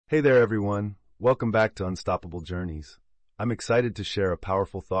Hey there, everyone. Welcome back to Unstoppable Journeys. I'm excited to share a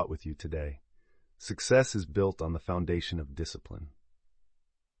powerful thought with you today. Success is built on the foundation of discipline.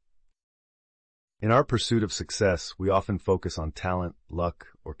 In our pursuit of success, we often focus on talent, luck,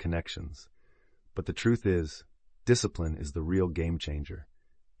 or connections. But the truth is, discipline is the real game changer.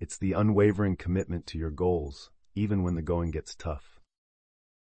 It's the unwavering commitment to your goals, even when the going gets tough.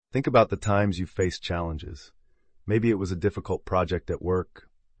 Think about the times you've faced challenges. Maybe it was a difficult project at work,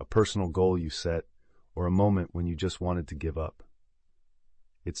 a personal goal you set, or a moment when you just wanted to give up.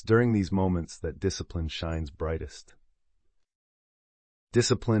 It's during these moments that discipline shines brightest.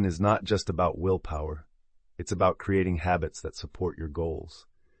 Discipline is not just about willpower. It's about creating habits that support your goals.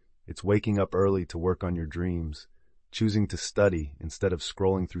 It's waking up early to work on your dreams, choosing to study instead of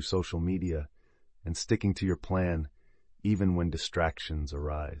scrolling through social media, and sticking to your plan even when distractions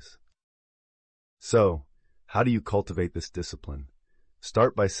arise. So, how do you cultivate this discipline?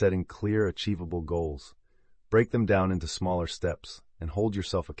 Start by setting clear, achievable goals. Break them down into smaller steps and hold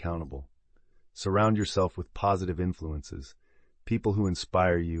yourself accountable. Surround yourself with positive influences, people who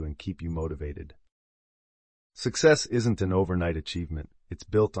inspire you and keep you motivated. Success isn't an overnight achievement. It's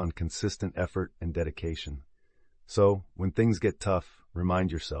built on consistent effort and dedication. So, when things get tough,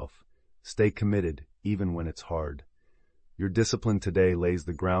 remind yourself, stay committed even when it's hard. Your discipline today lays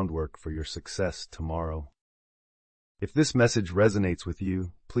the groundwork for your success tomorrow. If this message resonates with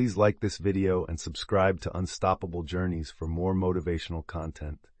you, please like this video and subscribe to Unstoppable Journeys for more motivational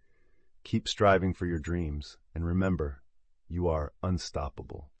content. Keep striving for your dreams, and remember, you are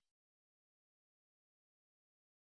unstoppable.